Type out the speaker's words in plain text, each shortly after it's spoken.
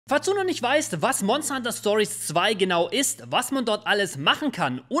Falls du noch nicht weißt, was Monster Hunter Stories 2 genau ist, was man dort alles machen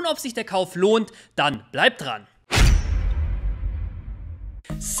kann und ob sich der Kauf lohnt, dann bleib dran.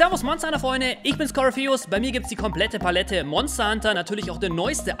 Servus Monster Hunter Freunde, ich bin's Corypheus, bei mir gibt's die komplette Palette Monster Hunter, natürlich auch der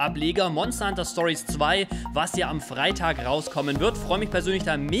neueste Ableger Monster Hunter Stories 2, was ja am Freitag rauskommen wird. Freue mich persönlich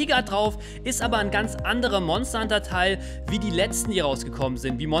da mega drauf, ist aber ein ganz anderer Monster Hunter Teil, wie die letzten, die rausgekommen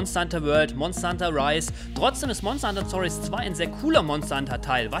sind, wie Monster Hunter World, Monster Hunter Rise. Trotzdem ist Monster Hunter Stories 2 ein sehr cooler Monster Hunter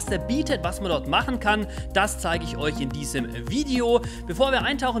Teil. Was der bietet, was man dort machen kann, das zeige ich euch in diesem Video. Bevor wir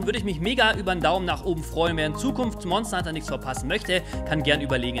eintauchen, würde ich mich mega über einen Daumen nach oben freuen. Wer in Zukunft Monster Hunter nichts verpassen möchte, kann gerne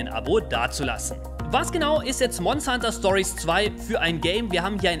überlegen, ein Abo dazulassen. Was genau ist jetzt Monster Hunter Stories 2 für ein Game? Wir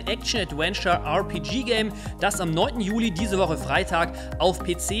haben hier ein Action-Adventure-RPG-Game, das am 9. Juli, diese Woche Freitag, auf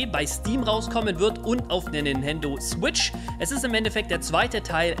PC bei Steam rauskommen wird und auf der Nintendo Switch. Es ist im Endeffekt der zweite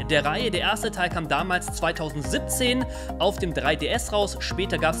Teil der Reihe. Der erste Teil kam damals 2017 auf dem 3DS raus.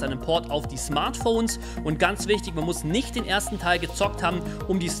 Später gab es einen Port auf die Smartphones. Und ganz wichtig, man muss nicht den ersten Teil gezockt haben,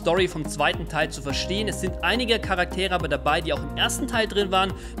 um die Story vom zweiten Teil zu verstehen. Es sind einige Charaktere aber dabei, die auch im ersten Teil drin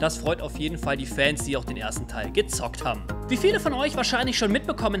waren. Das freut auf jeden Fall die Fans, die auch den ersten Teil gezockt haben. Wie viele von euch wahrscheinlich schon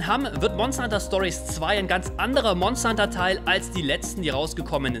mitbekommen haben, wird Monster Hunter Stories 2 ein ganz anderer Monster Hunter Teil als die letzten, die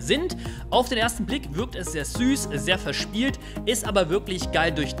rausgekommen sind. Auf den ersten Blick wirkt es sehr süß, sehr verspielt, ist aber wirklich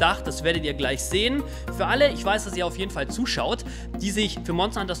geil durchdacht, das werdet ihr gleich sehen. Für alle, ich weiß, dass ihr auf jeden Fall zuschaut, die sich für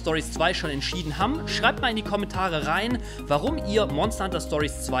Monster Hunter Stories 2 schon entschieden haben, schreibt mal in die Kommentare rein, warum ihr Monster Hunter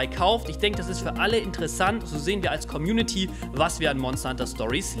Stories 2 kauft. Ich denke, das ist für alle interessant, so sehen wir als Community, was wir an Monster Hunter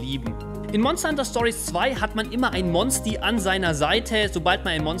Stories lieben. In Monster Hunter Stories 2 hat man immer ein Monsti an seiner Seite. Sobald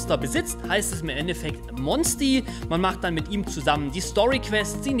man ein Monster besitzt, heißt es im Endeffekt Monsti. Man macht dann mit ihm zusammen die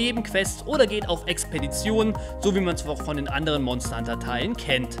Story-Quests, die Nebenquests oder geht auf Expeditionen, so wie man es auch von den anderen Monster Hunter Teilen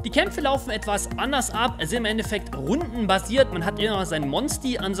kennt. Die Kämpfe laufen etwas anders ab, es sind im Endeffekt rundenbasiert. Man hat immer sein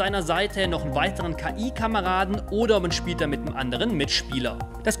Monsti an seiner Seite, noch einen weiteren KI-Kameraden oder man spielt dann mit einem anderen Mitspieler.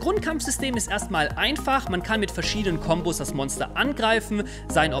 Das Grundkampfsystem ist erstmal einfach. Man kann mit verschiedenen Kombos das Monster angreifen,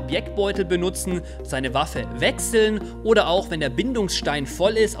 seinen Objektbeutel benutzen, seine Waffe wechseln oder auch, wenn der Bindungsstein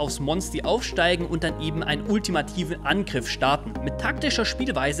voll ist, aufs Monster aufsteigen und dann eben einen ultimativen Angriff starten. Mit taktischer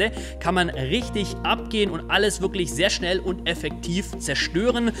Spielweise kann man richtig abgehen und alles wirklich sehr schnell und effektiv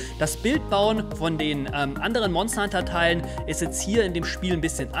zerstören. Das Bildbauen von den anderen Monster Hunter Teilen ist jetzt hier in dem Spiel ein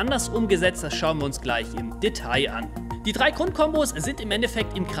bisschen anders umgesetzt. Das schauen wir uns gleich im Detail an. Die drei Grundkombos sind im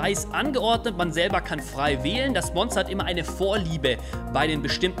Endeffekt im Kreis angeordnet, man selber kann frei wählen. Das Monster hat immer eine Vorliebe bei den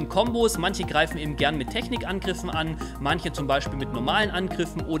bestimmten Kombos. Manche greifen eben gern mit Technikangriffen an, manche zum Beispiel mit normalen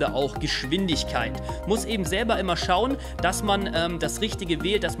Angriffen oder auch Geschwindigkeit. Muss eben selber immer schauen, dass man das Richtige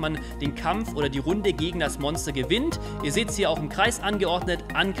wählt, dass man den Kampf oder die Runde gegen das Monster gewinnt. Ihr seht es hier auch im Kreis angeordnet,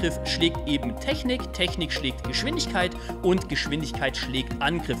 Angriff schlägt eben Technik, Technik schlägt Geschwindigkeit und Geschwindigkeit schlägt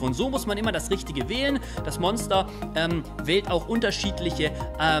Angriff. Und so muss man immer das Richtige wählen. Das Monster wählt auch unterschiedliche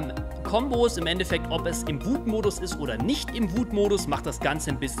Kombos, im Endeffekt, ob es im Wutmodus ist oder nicht im Wutmodus, macht das Ganze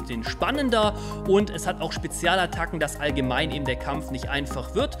ein bisschen spannender und es hat auch Spezialattacken, dass allgemein eben der Kampf nicht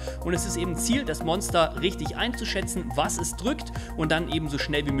einfach wird und es ist eben Ziel, das Monster richtig einzuschätzen, was es drückt und dann eben so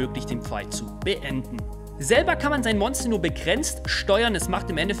schnell wie möglich den Fight zu beenden. Selber kann man sein Monster nur begrenzt steuern, es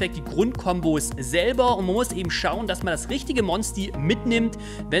macht im Endeffekt die Grundkombos selber und man muss eben schauen, dass man das richtige Monster mitnimmt.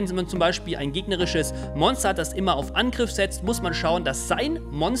 Wenn man zum Beispiel ein gegnerisches Monster hat, das immer auf Angriff setzt, muss man schauen, dass sein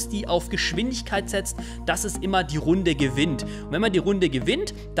Monster auf Geschwindigkeit setzt, dass es immer die Runde gewinnt. Und wenn man die Runde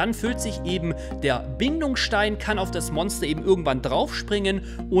gewinnt, dann füllt sich eben der Bindungsstein, kann auf das Monster eben irgendwann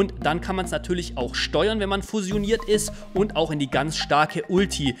draufspringen und dann kann man es natürlich auch steuern, wenn man fusioniert ist und auch in die ganz starke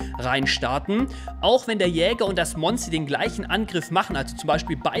Ulti reinstarten. Auch wenn der Jäger und das Monster den gleichen Angriff machen, also zum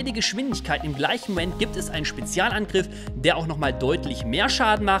Beispiel beide Geschwindigkeiten im gleichen Moment, gibt es einen Spezialangriff, der auch nochmal deutlich mehr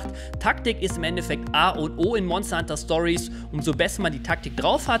Schaden macht. Taktik ist im Endeffekt A und O in Monster Hunter Stories. Umso besser man die Taktik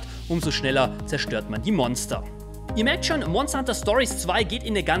drauf hat, umso schneller zerstört man die Monster. Ihr merkt schon, Monster Hunter Stories 2 geht in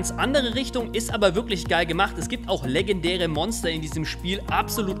eine ganz andere Richtung, ist aber wirklich geil gemacht. Es gibt auch legendäre Monster in diesem Spiel.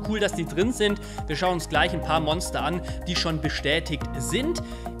 Absolut cool, dass die drin sind. Wir schauen uns gleich ein paar Monster an, die schon bestätigt sind.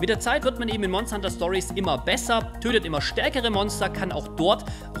 Mit der Zeit wird man eben in Monster Hunter Stories immer besser, tötet immer stärkere Monster, kann auch dort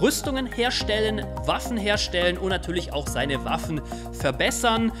Rüstungen herstellen, Waffen herstellen und natürlich auch seine Waffen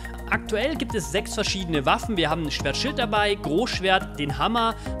verbessern. Aktuell gibt es 6 verschiedene Waffen. Wir haben ein Schwertschild dabei, Großschwert, den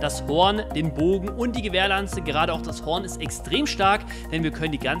Hammer, das Horn, den Bogen und die Gewehrlanze. Gerade auch das Horn ist extrem stark, denn wir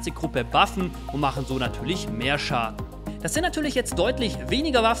können die ganze Gruppe buffen und machen so natürlich mehr Schaden. Das sind natürlich jetzt deutlich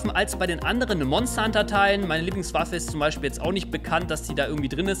weniger Waffen als bei den anderen Monster Hunter Teilen. Meine Lieblingswaffe ist zum Beispiel jetzt auch nicht bekannt, dass die da irgendwie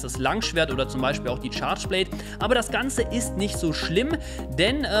drin ist, das Langschwert oder zum Beispiel auch die Charge Blade. Aber das Ganze ist nicht so schlimm,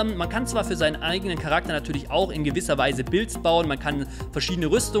 denn man kann zwar für seinen eigenen Charakter natürlich auch in gewisser Weise Builds bauen, man kann verschiedene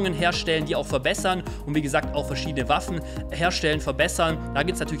Rüstungen herstellen, die auch verbessern und wie gesagt auch verschiedene Waffen herstellen, verbessern. Da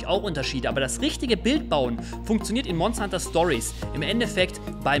gibt es natürlich auch Unterschiede, aber das richtige Bild bauen funktioniert in Monster Hunter Stories im Endeffekt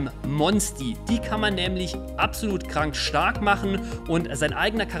beim Monsti. Die kann man nämlich absolut krank stark machen und sein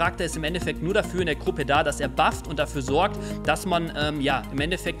eigener Charakter ist im Endeffekt nur dafür in der Gruppe da, dass er bufft und dafür sorgt, dass man ja, im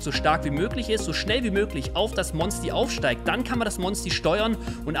Endeffekt so stark wie möglich ist, so schnell wie möglich auf das Monsti aufsteigt. Dann kann man das Monsti steuern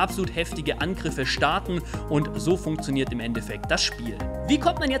und absolut heftige Angriffe starten und so funktioniert im Endeffekt das Spiel. Wie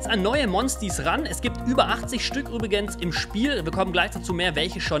kommt man jetzt an neue Monstis ran? Es gibt über 80 Stück übrigens im Spiel. Wir kommen gleich dazu mehr,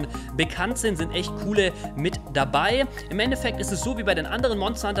 welche schon bekannt sind echt coole mit dabei. Im Endeffekt ist es so wie bei den anderen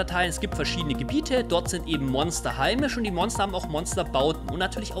Monster Hunter Teilen, es gibt verschiedene Gebiete, dort sind eben Monster heimisch und die Monster haben auch Monsterbauten und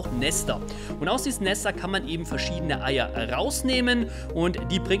natürlich auch Nester. Und aus diesen Nester kann man eben verschiedene Eier rausnehmen und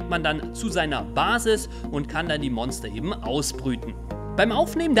die bringt man dann zu seiner Basis und kann dann die Monster eben ausbrüten. Beim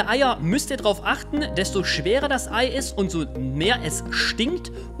Aufnehmen der Eier müsst ihr darauf achten, desto schwerer das Ei ist und so mehr es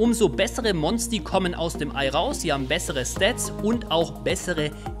stinkt, umso bessere Monsti kommen aus dem Ei raus. Sie haben bessere Stats und auch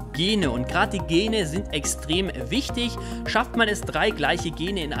bessere Gene und gerade die Gene sind extrem wichtig. Schafft man es 3 gleiche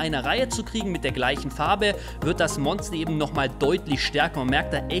Gene in einer Reihe zu kriegen mit der gleichen Farbe, wird das Monster eben nochmal deutlich stärker. Man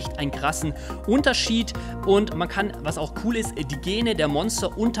merkt da echt einen krassen Unterschied und man kann, was auch cool ist, die Gene der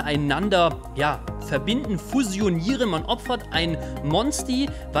Monster untereinander ja, verbinden, fusionieren. Man opfert ein Monsti,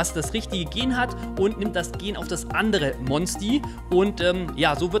 was das richtige Gen hat und nimmt das Gen auf das andere Monsti und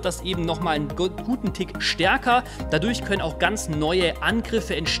ja, so wird das eben nochmal einen guten Tick stärker. Dadurch können auch ganz neue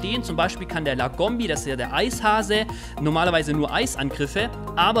Angriffe entstehen. Zum Beispiel kann der Lagombi, das ist ja der Eishase, normalerweise nur Eisangriffe,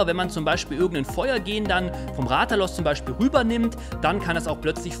 aber wenn man zum Beispiel irgendein Feuergen dann vom Ratalos zum Beispiel rübernimmt, dann kann es auch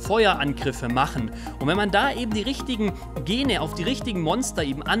plötzlich Feuerangriffe machen. Und wenn man da eben die richtigen Gene auf die richtigen Monster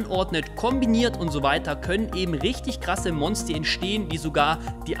eben anordnet, kombiniert und so weiter, können eben richtig krasse Monster entstehen, die sogar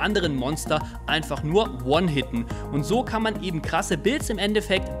die anderen Monster einfach nur one-hitten. Und so kann man eben krasse Builds im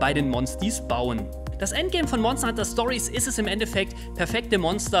Endeffekt bei den Monstis bauen. Das Endgame von Monster Hunter Stories ist es im Endeffekt, perfekte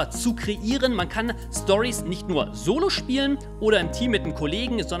Monster zu kreieren. Man kann Stories nicht nur solo spielen oder im Team mit einem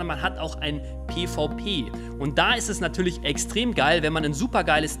Kollegen, sondern man hat auch ein PvP. Und da ist es natürlich extrem geil, wenn man ein super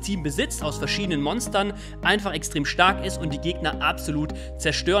geiles Team besitzt aus verschiedenen Monstern, einfach extrem stark ist und die Gegner absolut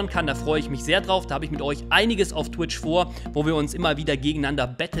zerstören kann. Da freue ich mich sehr drauf. Da habe ich mit euch einiges auf Twitch vor, wo wir uns immer wieder gegeneinander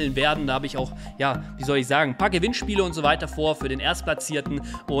battlen werden. Da habe ich auch, ja, wie soll ich sagen, ein paar Gewinnspiele und so weiter vor für den Erstplatzierten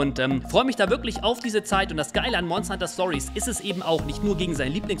und freue mich da wirklich auf diese Zeit. Und das Geile an Monster Hunter Stories ist es eben auch, nicht nur gegen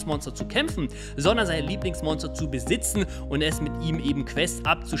sein Lieblingsmonster zu kämpfen, sondern sein Lieblingsmonster zu besitzen und es mit ihm eben Quests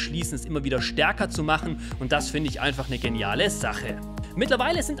abzuschließen, es immer wieder stärker zu machen und das finde ich einfach eine geniale Sache.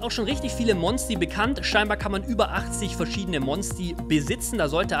 Mittlerweile sind auch schon richtig viele Monsti bekannt. Scheinbar kann man über 80 verschiedene Monsti besitzen. Da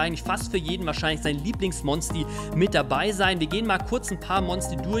sollte eigentlich fast für jeden wahrscheinlich sein Lieblingsmonsti mit dabei sein. Wir gehen mal kurz ein paar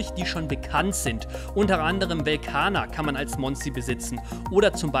Monsti durch, die schon bekannt sind. Unter anderem Velkana kann man als Monsti besitzen.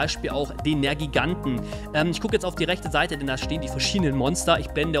 Oder zum Beispiel auch den Nergiganten. Ich gucke jetzt auf die rechte Seite, denn da stehen die verschiedenen Monster. Ich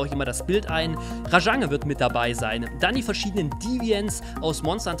blende euch immer das Bild ein. Rajange wird mit dabei sein. Dann die verschiedenen Deviants aus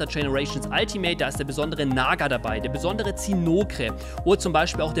Monster Hunter Generations Ultimate. Da ist der besondere Naga dabei, der besondere Zinokre. Oder zum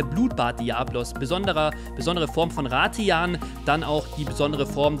Beispiel auch der Blutbad-Diablos, besondere Form von Ratian, dann auch die besondere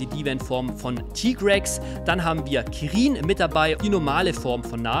Form, die Deviant-Form von Tigrex, dann haben wir Kirin mit dabei, die normale Form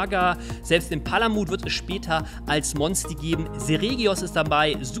von Naga, selbst in Palamut wird es später als Monster geben, Seregios ist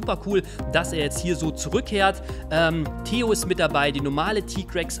dabei, super cool, dass er jetzt hier so zurückkehrt, Theo ist mit dabei, die normale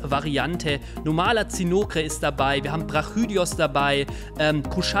Tigrex-Variante, normaler Zinokre ist dabei, wir haben Brachydios dabei,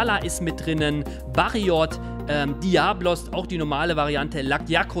 Kushala ist mit drinnen, Barriot, Diablos, auch die normale Variante,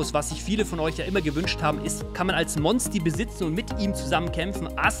 Lagiacrus, was sich viele von euch ja immer gewünscht haben, ist, kann man als Monster besitzen und mit ihm zusammen kämpfen.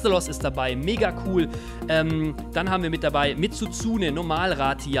 Astalos ist dabei, mega cool. Dann haben wir mit dabei Mitsuzune,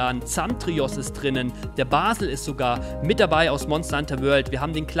 Normalratian, Zamtrios ist drinnen, der Basel ist sogar mit dabei aus Monster Hunter World. Wir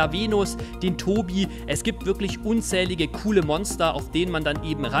haben den Clavenus, den Tobi. Es gibt wirklich unzählige coole Monster, auf denen man dann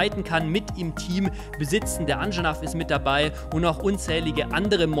eben reiten kann, mit im Team besitzen. Der Anjanath ist mit dabei und auch unzählige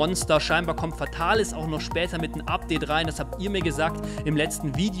andere Monster. Scheinbar kommt Fatalis auch noch später mit einem Update rein, das habt ihr mir gesagt im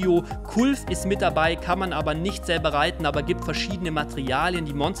letzten Video. Kulf ist mit dabei, kann man aber nicht selber reiten, aber gibt verschiedene Materialien.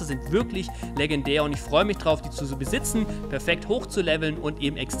 Die Monster sind wirklich legendär und ich freue mich drauf, die zu besitzen, perfekt hochzuleveln und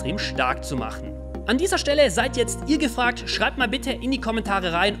eben extrem stark zu machen. An dieser Stelle seid jetzt ihr gefragt, schreibt mal bitte in die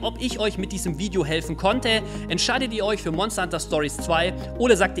Kommentare rein, ob ich euch mit diesem Video helfen konnte. Entscheidet ihr euch für Monster Hunter Stories 2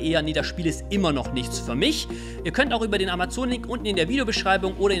 oder sagt ihr eher, nee, das Spiel ist immer noch nichts für mich? Ihr könnt auch über den Amazon-Link unten in der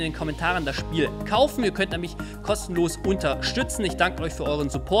Videobeschreibung oder in den Kommentaren das Spiel kaufen. Ihr könnt nämlich kostenlos unterstützen. Ich danke euch für euren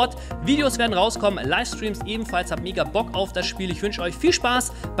Support. Videos werden rauskommen, Livestreams ebenfalls. Habt mega Bock auf das Spiel. Ich wünsche euch viel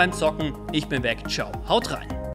Spaß beim Zocken. Ich bin weg. Ciao. Haut rein.